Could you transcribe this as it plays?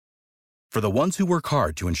For the ones who work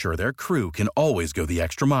hard to ensure their crew can always go the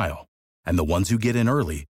extra mile, and the ones who get in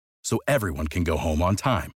early so everyone can go home on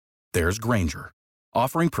time, there's Grainger,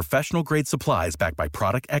 offering professional-grade supplies backed by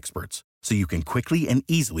product experts so you can quickly and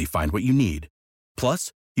easily find what you need.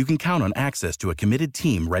 Plus, you can count on access to a committed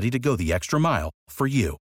team ready to go the extra mile for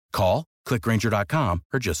you. Call, click Grainger.com,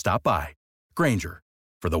 or just stop by. Grainger,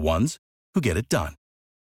 for the ones who get it done.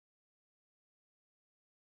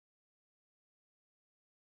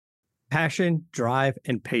 Passion, drive,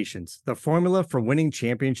 and patience. The formula for winning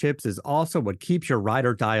championships is also what keeps your ride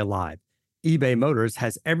or die alive. eBay Motors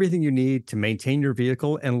has everything you need to maintain your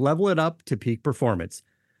vehicle and level it up to peak performance.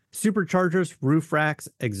 Superchargers, roof racks,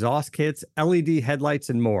 exhaust kits, LED headlights,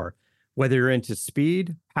 and more. Whether you're into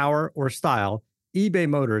speed, power, or style, eBay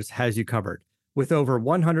Motors has you covered. With over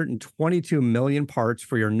 122 million parts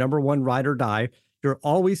for your number one ride or die, you'll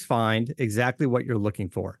always find exactly what you're looking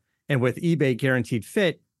for. And with eBay Guaranteed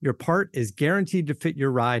Fit, your part is guaranteed to fit your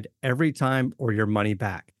ride every time or your money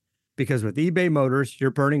back. Because with eBay Motors, you're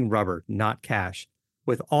burning rubber, not cash.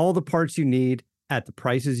 With all the parts you need at the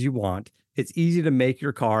prices you want, it's easy to make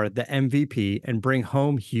your car the MVP and bring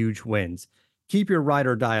home huge wins. Keep your ride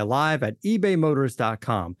or die alive at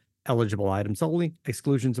ebaymotors.com. Eligible items only.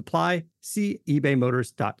 Exclusions apply. See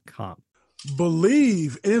ebaymotors.com.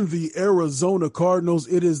 Believe in the Arizona Cardinals.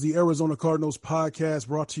 It is the Arizona Cardinals podcast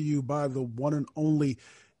brought to you by the one and only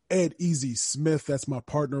Ed Easy Smith. That's my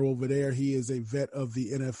partner over there. He is a vet of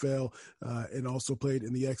the NFL and also played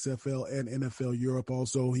in the XFL and NFL Europe.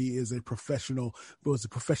 Also, he is a professional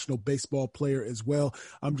baseball player as well.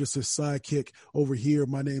 I'm just his sidekick over here.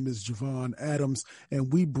 My name is Javon Adams,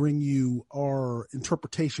 and we bring you our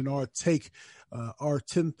interpretation, our take, our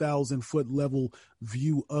 10,000-foot level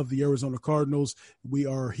view of the Arizona Cardinals. We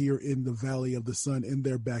are here in the Valley of the Sun in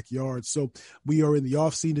their backyard. So we are in the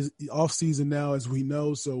off season now, as we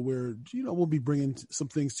know. So we'll be bringing some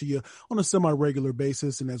things to you on a semi-regular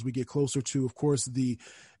basis. And as we get closer to, of course, the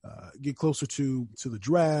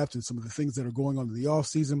draft and some of the things that are going on in the off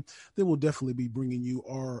season, then we'll definitely be bringing you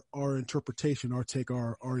our interpretation, our take,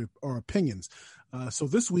 our opinions. So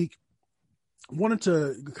this week, wanted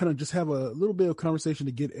to kind of just have a little bit of conversation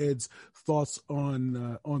to get Ed's thoughts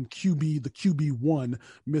on QB, the QB1,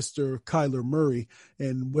 Mr. Kyler Murray,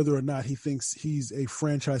 and whether or not he thinks he's a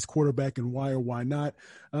franchise quarterback and why or why not.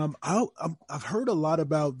 I've heard a lot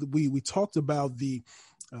about we talked about the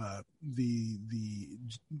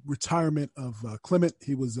retirement of Clement.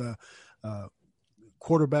 He was a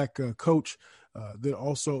quarterback coach. That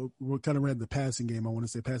also kind of ran the passing game. I want to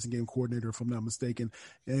say passing game coordinator, if I'm not mistaken.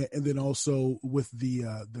 And then also with the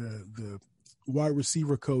wide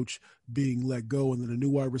receiver coach being let go and then a new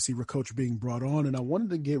wide receiver coach being brought on. And I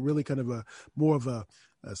wanted to get really kind of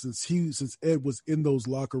since Ed was in those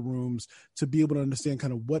locker rooms, to be able to understand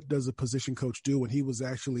kind of what does a position coach do. And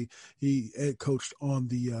Ed coached on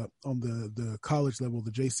the college level,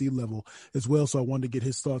 the JC level as well. So I wanted to get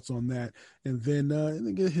his thoughts on that, and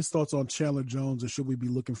then get his thoughts on Chandler Jones, and should we be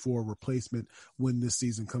looking for a replacement when this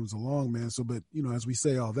season comes along, man. So, but as we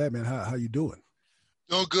say all that, man, how you doing?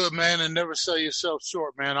 Doing good, man, and never sell yourself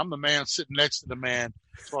short, man. I'm the man sitting next to the man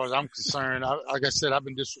as far as I'm concerned. Like I said, I've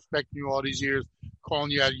been disrespecting you all these years,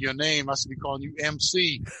 calling you out of your name. I should be calling you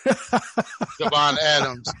MC, Javon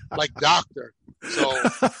Adams, like doctor. So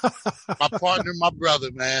my partner, my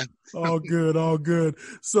brother, man. All good, all good.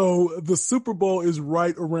 So the Super Bowl is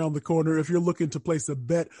right around the corner. If you're looking to place a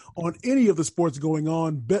bet on any of the sports going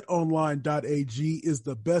on, betonline.ag is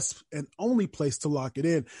the best and only place to lock it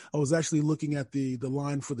in. I was actually looking at the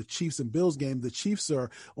line for the Chiefs and Bills game. The Chiefs are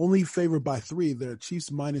only favored by 3. They're Chiefs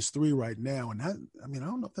 -3 right now. And I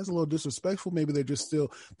don't know if that's a little disrespectful. Maybe they're just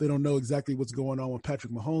they don't know exactly what's going on with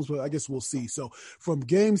Patrick Mahomes, but I guess we'll see. So from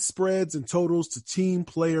game spreads and totals to team,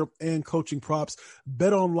 player, and coaching props,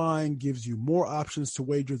 BetOnline gives you more options to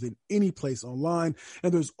wager than any place online.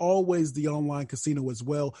 And there's always the online casino as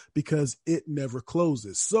well, because it never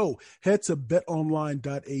closes. So head to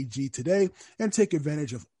betonline.ag today and take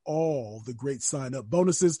advantage of all the great sign-up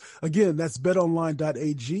bonuses. Again, that's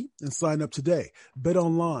betonline.ag and sign up today.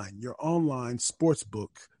 BetOnline, your online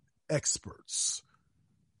sportsbook experts.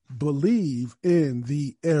 Believe in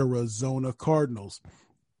the Arizona Cardinals.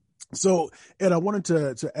 So, Ed, I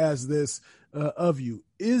wanted to ask this of you.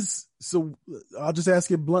 I'll just ask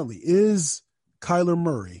it bluntly. Is Kyler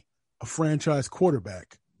Murray a franchise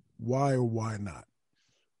quarterback? Why or why not?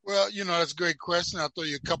 Well, that's a great question. I'll throw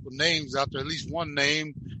you a couple names out there, at least one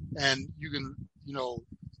name, and you can,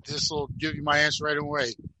 this will give you my answer right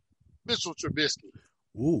away. Mitchell Trubisky.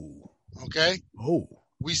 Ooh. Okay? Oh.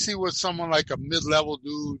 We see what someone like a mid-level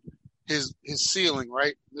dude, his ceiling,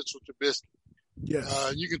 right? Mitchell Trubisky.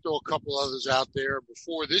 Yes. You can throw a couple others out there.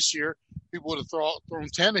 Before this year, people would have thrown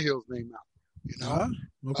Tannehill's name out. You know,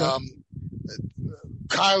 Okay.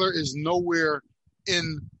 Kyler is nowhere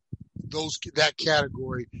in that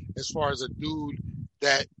category as far as a dude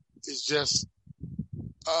that is just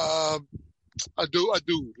a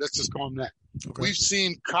dude. Let's just call him that. Okay. We've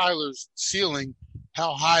seen Kyler's ceiling,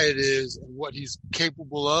 how high it is, and what he's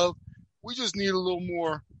capable of. We just need a little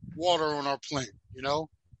more water on our plant, you know,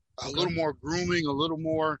 a little more grooming, a little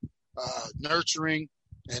more nurturing.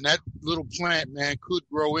 And that little plant, man, could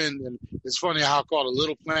grow in. And it's funny how I call it a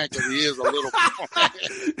little plant because he is a little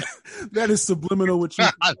plant. That is subliminal with you.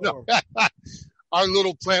 I know. Our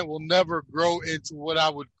little plant will never grow into what I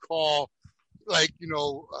would call like, you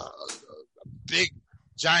know, a big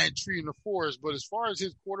giant tree in the forest. But as far as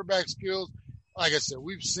his quarterback skills, like I said,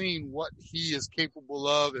 we've seen what he is capable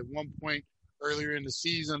of. At one point earlier in the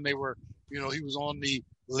season, they were, you know, he was on the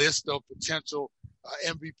list of potential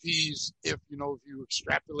MVPs if you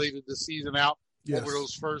extrapolated the season out over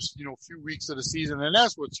those first, few weeks of the season. And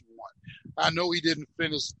that's what you want. I know he didn't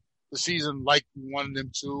finish the season like you wanted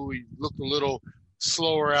him to. He looked a little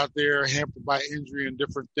slower out there, hampered by injury and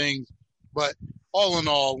different things. But all in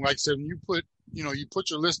all, like I said, when you put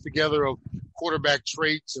your list together of quarterback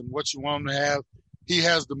traits and what you want him to have, he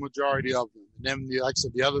has the majority of them. And then, like I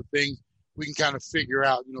said, the other things we can kind of figure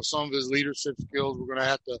out. Some of his leadership skills, we're going to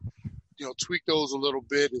have to tweak those a little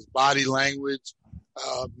bit, his body language,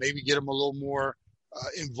 maybe get him a little more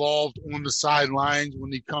involved on the sidelines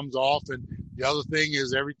when he comes off. And the other thing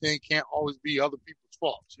is everything can't always be other people's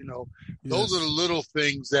faults. Those are the little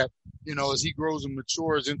things that, as he grows and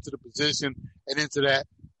matures into the position and into that,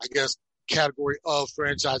 I guess, category of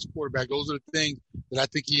franchise quarterback, those are the things that I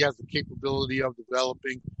think he has the capability of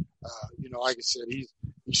developing. Like I said, he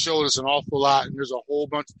showed us an awful lot, and there's a whole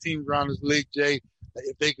bunch of teams around this league, Jay,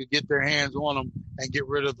 if they could get their hands on them and get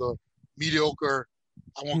rid of the mediocre,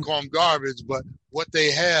 I won't call them garbage, but what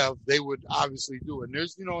they have, they would obviously do. And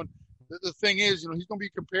there's, the thing is, he's going to be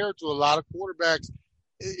compared to a lot of quarterbacks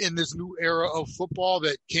in this new era of football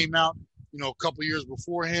that came out, a couple of years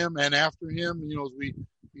before him and after him. As we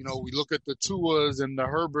look at the Tuas and the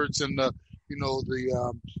Herberts and the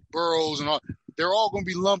Burrows and all, they're all going to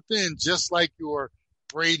be lumped in just like your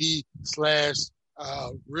Brady /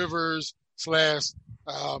 Rivers /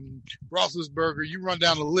 Roethlisberger. You run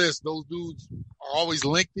down the list, those dudes are always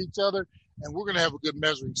linked to each other, and we're going to have a good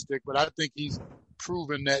measuring stick. But I think he's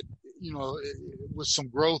proven that, with some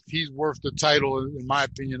growth, he's worth the title, in my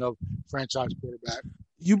opinion, of franchise quarterback.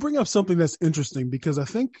 You bring up something that's interesting because I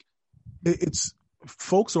think it's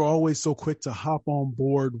folks are always so quick to hop on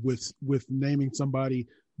board with naming somebody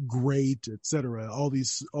great, et cetera, all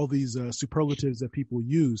these superlatives that people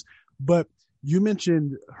use. But you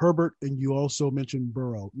mentioned Herbert and you also mentioned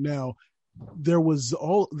Burrow. Now, there were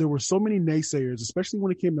so many naysayers, especially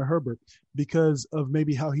when it came to Herbert, because of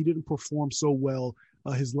maybe how he didn't perform so well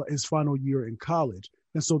his final year in college.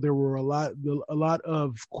 And so there were a lot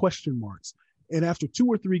of question marks. And after 2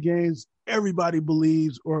 or 3 games, everybody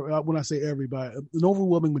believes, or when I say everybody, an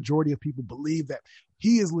overwhelming majority of people believe that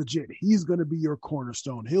he is legit. He's going to be your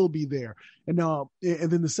cornerstone. He'll be there. And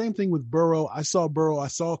then the same thing with Burrow. I saw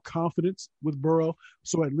confidence with Burrow.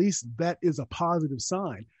 So at least that is a positive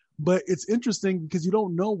sign. But it's interesting because you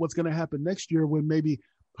don't know what's going to happen next year when maybe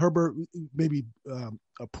Herbert, a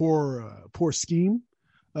poor scheme.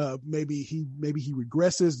 Maybe he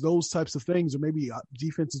regresses, those types of things, or maybe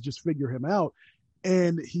defenses just figure him out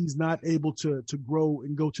and he's not able to grow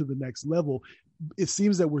and go to the next level. It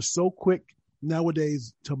seems that we're so quick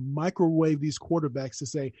nowadays to microwave these quarterbacks to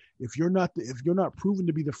say, if you're not proven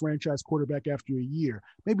to be the franchise quarterback after a year,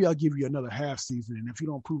 maybe I'll give you another half season. And if you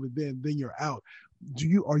don't prove it, then you're out.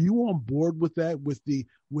 Are you on board with that? With it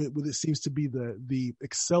seems to be the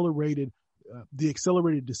accelerated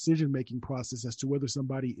decision-making process as to whether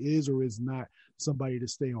somebody is or is not somebody to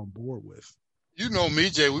stay on board with. You know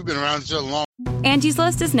me, Jay. We've been around each other long. Angie's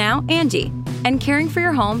List is now Angie, and caring for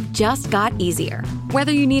your home just got easier.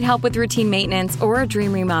 Whether you need help with routine maintenance or a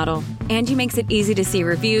dream remodel, Angie makes it easy to see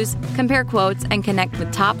reviews, compare quotes, and connect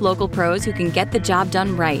with top local pros who can get the job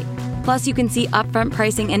done right. Plus, you can see upfront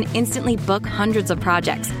pricing and instantly book hundreds of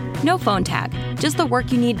projects. No phone tag, just the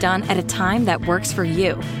work you need done at a time that works for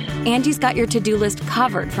you. Angie's got your to-do list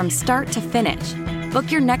covered from start to finish. Book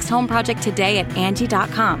your next home project today at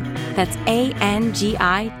Angie.com. That's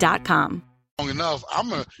ANGI.com. Long enough, a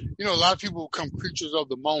lot of people become creatures of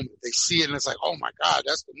the moment. They see it and it's like, oh my God,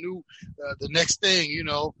 that's the new, the next thing,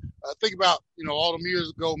 think about, all them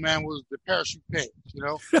years ago, man, was the parachute pants,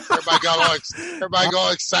 everybody got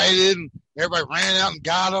all excited and everybody ran out and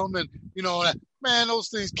got them. And, Man, those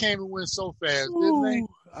things came and went so fast, didn't they?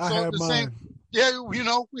 I had mine. Yeah, we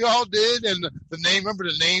all did. And the name, remember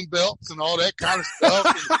the name belts and all that kind of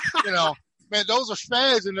stuff. And, man, those are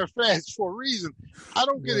fads, and they're fads for a reason. I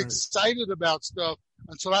don't get excited about stuff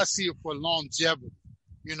until I see it for longevity.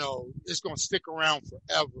 It's going to stick around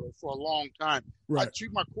forever, for a long time. Right. I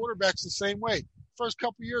treat my quarterbacks the same way. First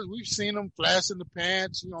couple of years, we've seen them flash in the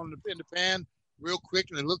pants, in the pan real quick,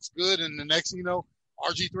 and it looks good. And the next thing you know,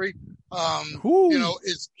 RG3,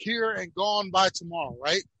 is here and gone by tomorrow,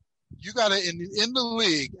 right? You got to, in the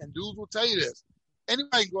league, and dudes will tell you this,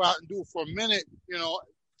 anybody can go out and do it for a minute.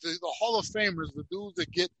 The Hall of Famers, the dudes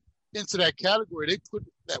that get into that category, they put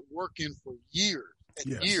that work in for years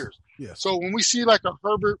and years. Yes. So when we see like a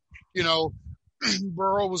Herbert,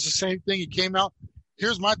 Burrow was the same thing. He came out.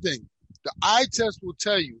 Here's my thing. The eye test will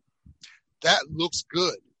tell you that looks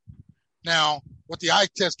good. Now, what the eye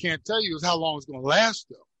test can't tell you is how long it's going to last,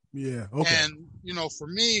 though. Yeah. Okay. And, for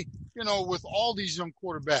me, with all these young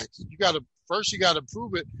quarterbacks, you got to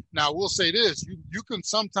prove it. Now, we'll say this. You can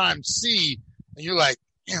sometimes see, and you're like,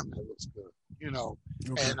 damn, that looks good,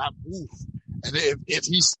 Okay. And and if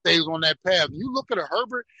he stays on that path, you look at a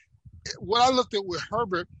Herbert, what I looked at with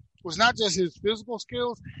Herbert was not just his physical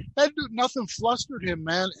skills. That dude, nothing flustered him,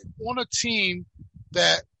 man. On a team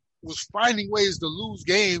that was finding ways to lose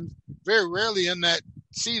games, very rarely in that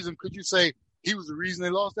season could you say he was the reason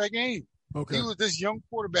they lost that game. Okay. He was this young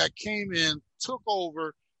quarterback, came in, took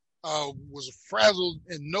over, was frazzled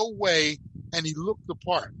in no way, and he looked the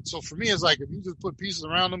part. So for me, it's like if you just put pieces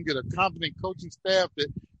around him, get a competent coaching staff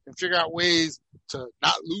that can figure out ways to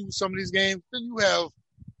not lose some of these games, then you have,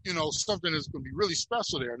 something that's going to be really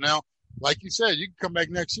special there. Now, like you said, you can come back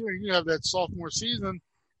next year and you have that sophomore season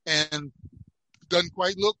and doesn't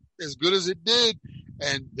quite look as good as it did.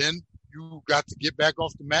 And then you got to get back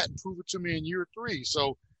off the mat and prove it to me in year 3.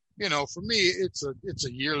 So, for me, it's a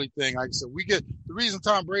yearly thing. Like I said, the reason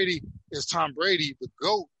Tom Brady is Tom Brady, the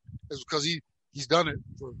GOAT, is because he's done it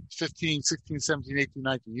for 15, 16, 17, 18,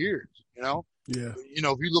 19 years, Yeah.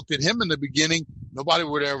 If you looked at him in the beginning, nobody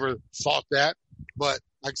would ever thought that. But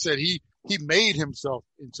like I said, he made himself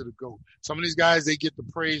into the GOAT. Some of these guys, they get the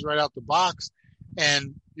praise right out the box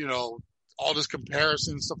and, all this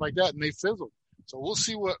comparison and stuff like that, and they fizzle. So we'll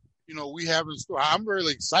see what, we have in store. I'm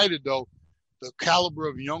really excited, though, the caliber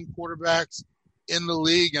of young quarterbacks in the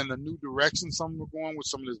league and the new direction some are going with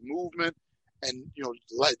some of this movement and,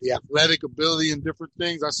 the athletic ability and different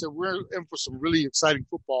things. I said we're in for some really exciting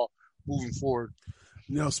football moving forward.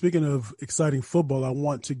 Now, speaking of exciting football, I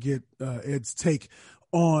want to get Ed's take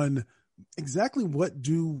on exactly what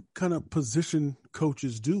do kind of position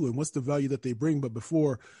coaches do and what's the value that they bring. But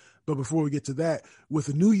before we get to that, with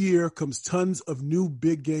a new year comes tons of new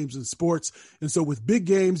big games in sports. And so with big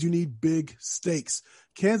games, you need big stakes.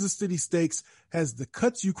 Kansas City Steaks has the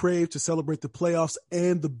cuts you crave to celebrate the playoffs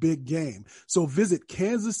and the big game. So visit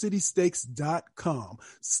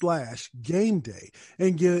kansascitysteaks.com/gameday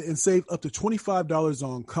and save up to $25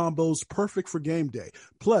 on combos perfect for game day.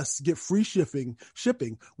 Plus, get free shipping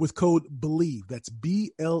with code BELIEVE. That's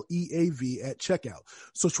BLEAV at checkout.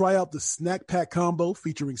 So try out the snack pack combo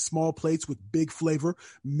featuring small plates with big flavor,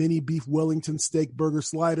 mini beef Wellington steak burger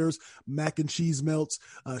sliders, mac and cheese melts,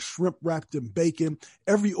 shrimp wrapped in bacon.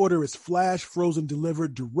 Every order is flash frozen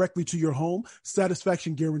delivered directly to your home,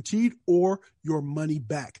 satisfaction guaranteed, or your money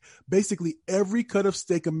back. Basically every cut of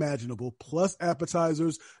steak imaginable, plus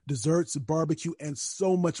appetizers, desserts, barbecue, and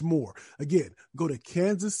so much more. Again, go to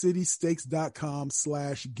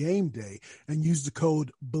kansascitysteaks.com/gameday and use the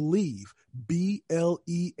code BELIEVE,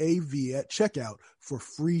 BLEAV at checkout for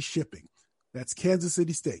free shipping. That's Kansas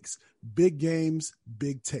City Steaks. Big games,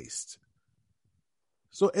 big taste.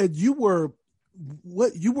 So Ed, you were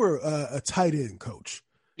a tight end coach.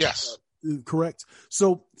 Yes. Correct.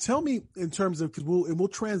 So tell me in terms of, we'll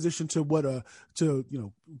transition to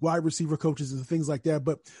wide receiver coaches and things like that.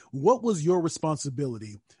 But what was your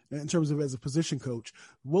responsibility in terms of as a position coach?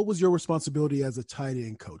 What was your responsibility as a tight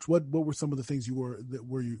end coach? What were some of the things you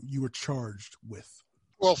were charged with?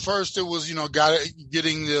 Well, first it was,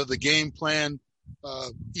 getting the game plan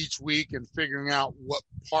each week and figuring out what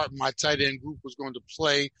part my tight end group was going to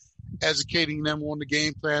play, educating them on the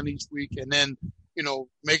game plan each week, and then,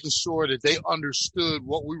 making sure that they understood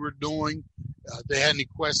what we were doing. If they had any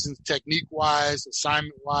questions, technique-wise,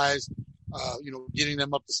 assignment-wise, getting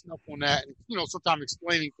them up to snuff on that, and, sometimes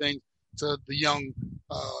explaining things to the young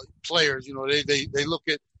players. They look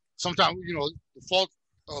at sometimes, the fault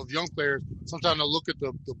of young players, sometimes they'll look at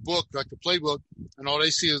the book, like the playbook, and all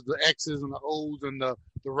they see is the X's and the O's and the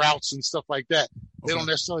routes and stuff like that. They don't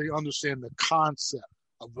necessarily understand the concept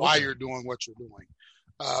of why you're doing what you're doing.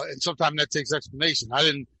 And sometimes that takes explanation. I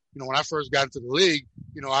didn't, when I first got into the league,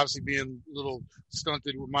 obviously being a little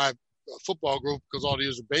stunted with my football group because all the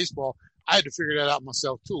years of baseball, I had to figure that out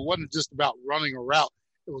myself too. It wasn't just about running a route.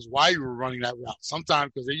 It was why you were running that route.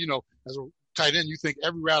 Sometimes because, as a tight end, you think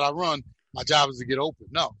every route I run, my job is to get open.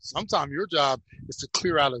 No, sometimes your job is to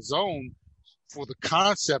clear out a zone for the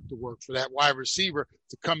concept to work, for that wide receiver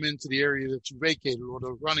to come into the area that you vacated or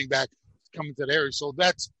the running back to come into that area. So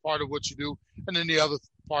that's part of what you do. And then the other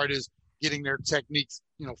part is getting their techniques,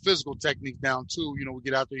 physical techniques down too. We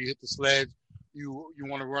get out there, you hit the sledge, you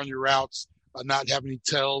want to run your routes, not have any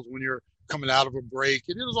tells when you're coming out of a break.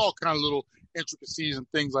 And it was all kind of little intricacies and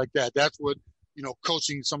things like that. That's what,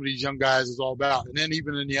 coaching some of these young guys is all about. And then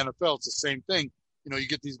even in the NFL, it's the same thing. You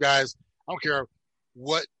get these guys, I don't care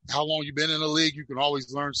how long you've been in the league, you can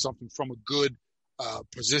always learn something from a good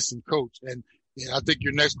position coach. And I think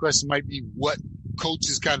your next question might be what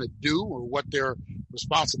coaches kind of do or what their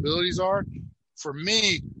responsibilities are. For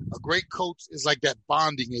me, a great coach is like that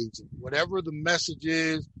bonding agent. Whatever the message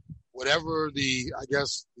is, whatever the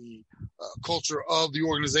culture of the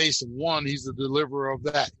organization, he's the deliverer of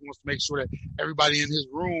that. He wants to make sure that everybody in his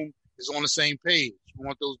room is on the same page. You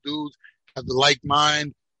want those dudes to have the like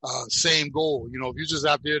mind, same goal. If you're just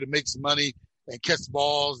out there to make some money and catch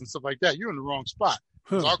balls and stuff like that, you're in the wrong spot.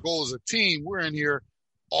 Our goal as a team, we're in here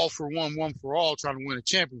all for one for all, trying to win a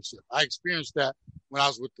championship. I experienced that when I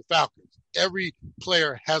was with the Falcons. Every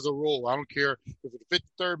player has a role. I don't care if it's the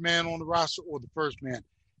 53rd man on the roster or the first man.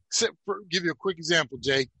 Give you a quick example,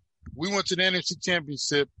 Jay. We went to the NFC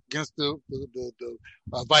Championship against the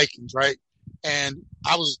Vikings, right? And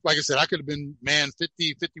I was, like I said, I could have been man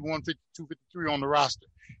 50, 51, 52, 53 on the roster.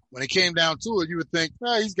 When it came down to it, you would think,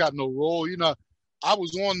 he's got no role. I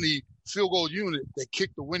was on the field goal unit that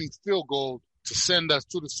kicked the winning field goal to send us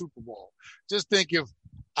to the Super Bowl. Just think if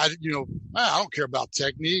I don't care about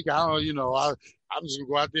technique. I'm just gonna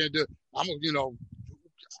go out there and do it.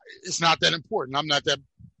 It's not that important. I'm not that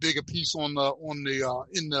big a piece in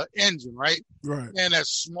the engine, right? Right. And that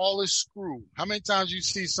smallest screw. How many times you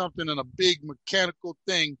see something in a big mechanical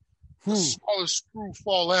thing, the smallest screw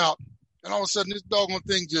fall out, and all of a sudden this doggone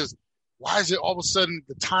thing why is it all of a sudden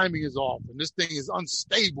the timing is off and this thing is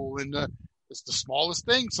unstable and it's the smallest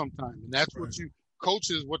thing sometimes. And that's right. What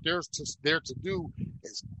coaches, what they're there to do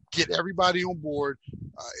is get everybody on board,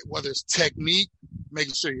 whether it's technique,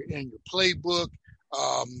 making sure you're in your playbook,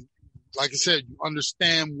 like I said, you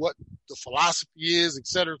understand what the philosophy is, et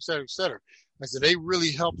cetera, et cetera, et cetera. Like I said, they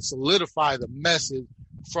really help solidify the message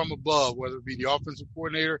from above, whether it be the offensive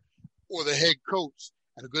coordinator or the head coach.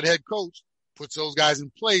 And a good head coach puts those guys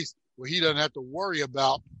in place where he doesn't have to worry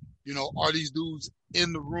about, are these dudes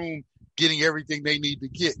in the room getting everything they need to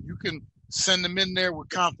get? You can send them in there with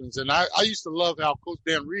confidence. And I used to love how Coach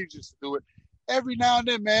Dan Reeves used to do it every now and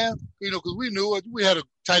then, man, because we knew it. We had a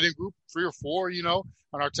tight end group, 3 or 4,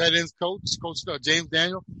 and our tight ends coach James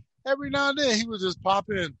Daniel. Every now and then he would just pop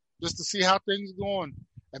in just to see how things are going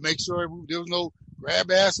and make sure there was no grab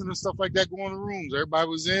assing and stuff like that going in the rooms. Everybody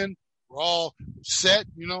was in. We're all set,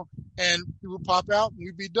 and he would pop out and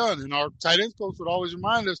we'd be done. And our tight ends coach would always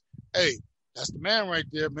remind us, hey, that's the man right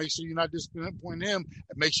there. Make sure you're not disappointing him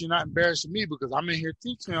and make sure you're not embarrassing me because I'm in here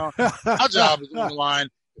teaching y'all. My job is on the line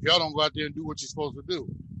if y'all don't go out there and do what you're supposed to do.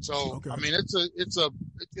 So, okay. I mean,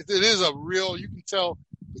 it is a real, you can tell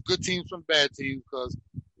the good teams from bad teams because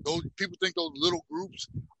those people think those little groups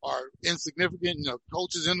are insignificant.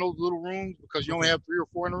 Coaches in those little rooms because you only have 3 or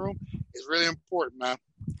 4 in the room is really important, man.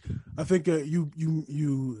 I think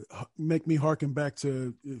you make me harken back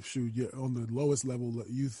to on the lowest level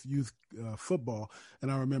youth football, and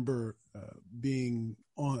I remember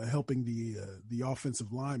helping the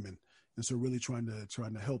offensive linemen, and so really trying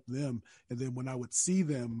to help them. And then when I would see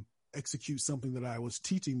them execute something that I was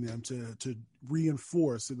teaching them to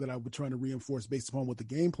reinforce, that I would try to reinforce based upon what the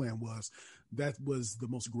game plan was, that was the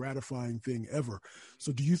most gratifying thing ever.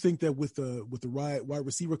 So do you think that with the wide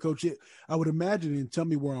receiver coach, I would imagine, and tell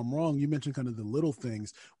me where I'm wrong, you mentioned kind of the little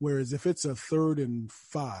things, whereas if it's a 3rd and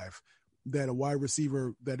 5, that a wide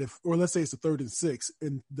receiver or let's say it's a 3rd and 6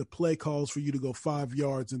 and the play calls for you to go 5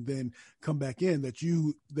 yards and then come back in, that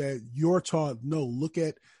you're taught, no, look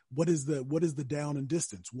at what is the down and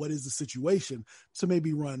distance? What is the situation to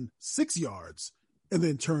maybe run 6 yards and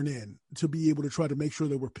then turn in to be able to try to make sure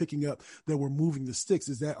that we're picking up, that we're moving the sticks?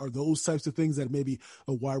 Are those types of things that maybe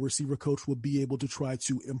a wide receiver coach would be able to try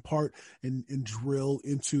to impart and drill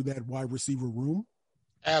into that wide receiver room?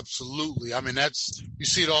 Absolutely. I mean, you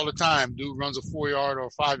see it all the time. Dude runs a 4-yard or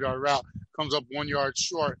a 5-yard route, comes up 1 yard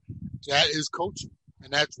short. That is coaching.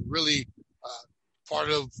 And that's really part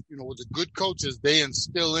of, with the good coaches, they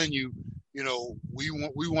instill in you you know, we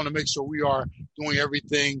want to make sure we are doing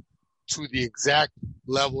everything to the exact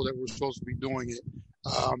level that we're supposed to be doing it.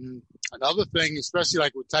 Another thing, especially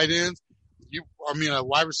like with tight ends,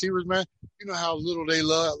 wide receivers, man, you know how little they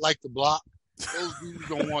like to block. Those dudes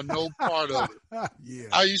don't want no part of it. Yeah.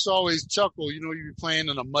 I used to always chuckle, you know, you'd be playing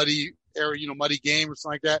in a muddy area, you know, muddy game or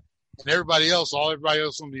something like that. And everybody else on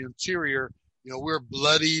the interior, you know, we're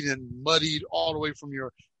bloodied and muddied all the way from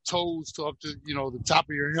your toes to up to, you know, the top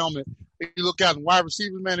of your helmet. If you look out in wide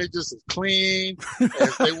receivers, man, they just as clean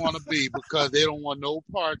as they want to be because they don't want no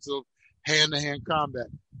parts of hand-to-hand combat.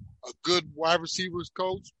 A good wide receivers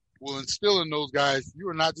coach will instill in those guys, you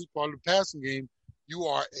are not just part of the passing game. You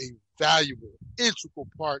are a valuable, integral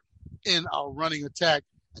part in our running attack.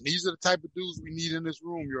 And these are the type of dudes we need in this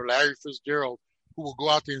room. Your Larry Fitzgerald, who will go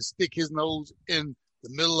out there and stick his nose in the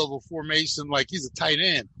middle of a formation like he's a tight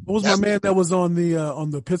end. What was my man that was on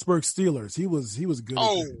the Pittsburgh Steelers? He was good.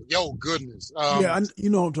 Oh, yo, goodness. You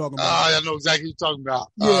know what I'm talking about. I know exactly what you're talking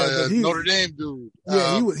about. Notre Dame dude.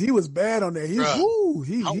 Yeah, he was bad on there.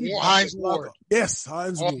 Hines Ward. Yes,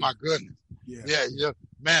 Hines Ward. Oh my goodness. Yeah.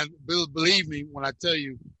 Man, believe me when I tell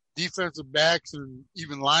you, defensive backs and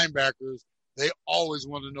even linebackers, they always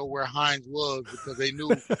wanted to know where Hines was because they knew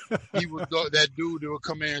he was that dude that would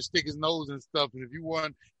come in and stick his nose and stuff. And if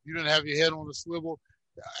you didn't have your head on a swivel,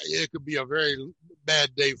 it could be a very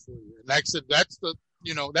bad day for you. And like I said, that's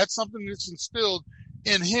something that's instilled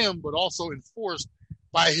in him, but also enforced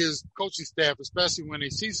by his coaching staff, especially when they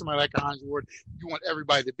see somebody like a Hines Ward. You want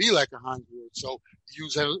everybody to be like a Hines Ward. So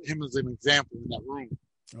use him as an example in that room.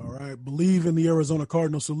 All right. Believe in the Arizona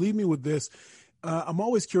Cardinals. So leave me with this. I'm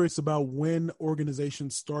always curious about when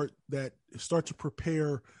organizations start to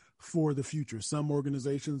prepare for the future. Some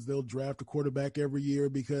organizations, they'll draft a quarterback every year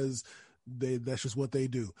because that's just what they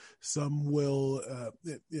do. Some will,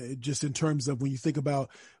 just in terms of when you think about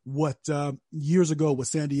what years ago what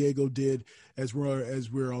San Diego did as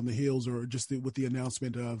we're on the heels, or just with the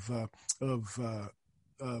announcement of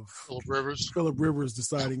Phillip Rivers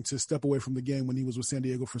deciding to step away from the game when he was with San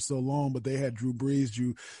Diego for so long, but they had Drew Brees,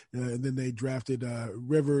 and then they drafted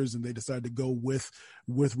Rivers, and they decided to go with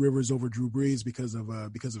Rivers over Drew Brees because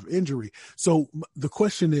of injury. So the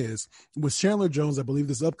question is, with Chandler Jones, I believe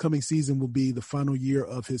this upcoming season will be the final year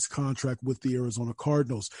of his contract with the Arizona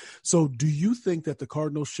Cardinals. So do you think that the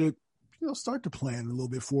Cardinals should start to plan a little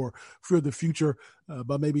bit for the future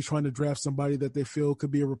by maybe trying to draft somebody that they feel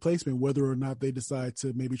could be a replacement, whether or not they decide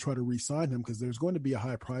to maybe try to re-sign him, because there's going to be a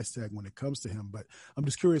high price tag when it comes to him. But I'm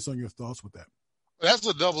just curious on your thoughts with that. That's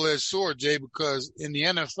a double-edged sword, Jay, because in the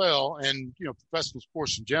NFL and, professional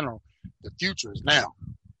sports in general, the future is now.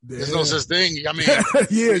 Yeah. There's no such thing. I mean,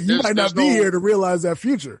 you might not be here to realize that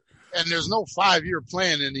future. And there's no 5-year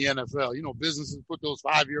plan in the NFL. Businesses put those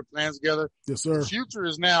 5-year plans together. Yes, sir. The future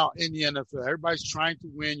is now in the NFL. Everybody's trying to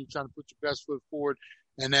win. You're trying to put your best foot forward.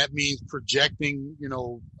 And that means projecting,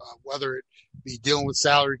 whether it be dealing with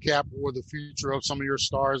salary cap or the future of some of your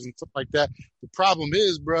stars and stuff like that. The problem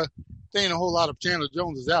is, bruh, there ain't a whole lot of Chandler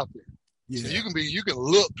Joneses out there. Yeah. So you can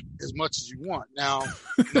look as much as you want. Now,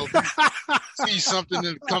 if you see something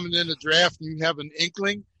coming in the draft and you have an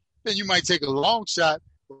inkling, then you might take a long shot.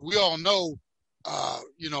 We all know,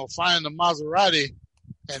 finding the Maserati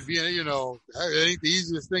and being, that ain't the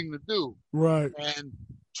easiest thing to do. Right. And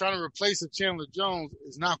trying to replace a Chandler Jones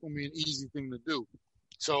is not going to be an easy thing to do.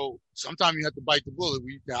 So sometimes you have to bite the bullet.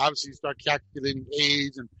 We obviously start calculating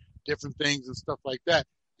age and different things and stuff like that.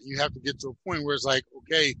 And you have to get to a point where it's like,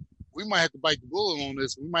 okay, we might have to bite the bullet on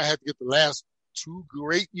this. We might have to get the last 2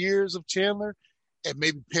 great years of Chandler and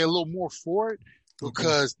maybe pay a little more for it,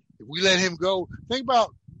 because if we let him go, think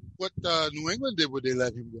about what New England did when they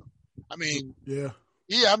let him go. I mean,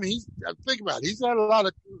 think about it. He's got a lot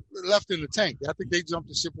of left in the tank. I think they jumped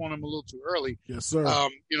the ship on him a little too early. Yes, sir. Now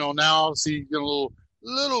obviously he's getting a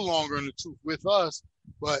little longer in the tooth with us,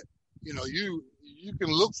 but you can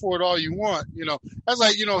look for it all you want. That's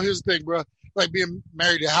like, here's the thing, bro. Like being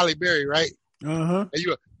married to Halle Berry, right? Uh-huh. And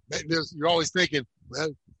you're always thinking,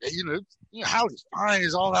 well, Halle's fine,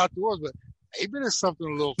 is all outdoors, but maybe there's something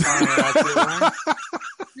a little finer out there, right?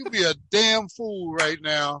 You'd be a damn fool right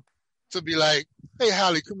now to be like, hey,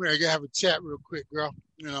 Halle, come here. I got to have a chat real quick, girl.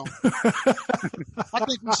 I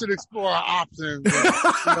think we should explore our options.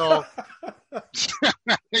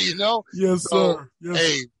 Yes, sir. Yes.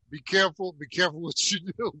 Hey, be careful. Be careful what you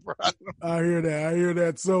do, bro. I hear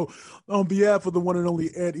that. So on behalf of the one and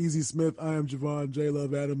only Ed Easy Smith, I am Javon J.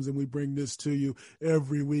 Love Adams, and we bring this to you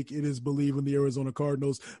every week. It is Believe in the Arizona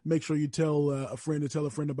Cardinals. Make sure you tell a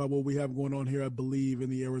friend about what we have going on here. I Believe in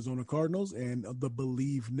the Arizona Cardinals and the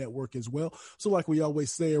Believe Network as well. So like we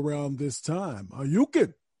always say around this time, you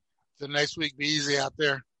can The next week be easy out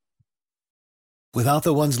there. Without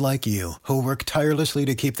the ones like you, who work tirelessly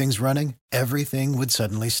to keep things running, everything would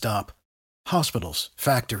suddenly stop. Hospitals,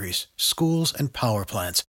 factories, schools, and power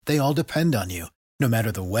plants, they all depend on you. No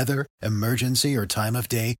matter the weather, emergency, or time of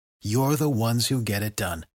day, you're the ones who get it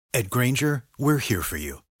done. At Grainger, we're here for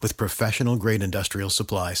you with professional-grade industrial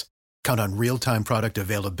supplies. Count on real-time product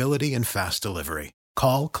availability and fast delivery.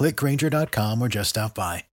 Call, click Grainger.com, or just stop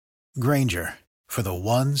by. Grainger, for the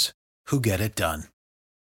ones who get it done.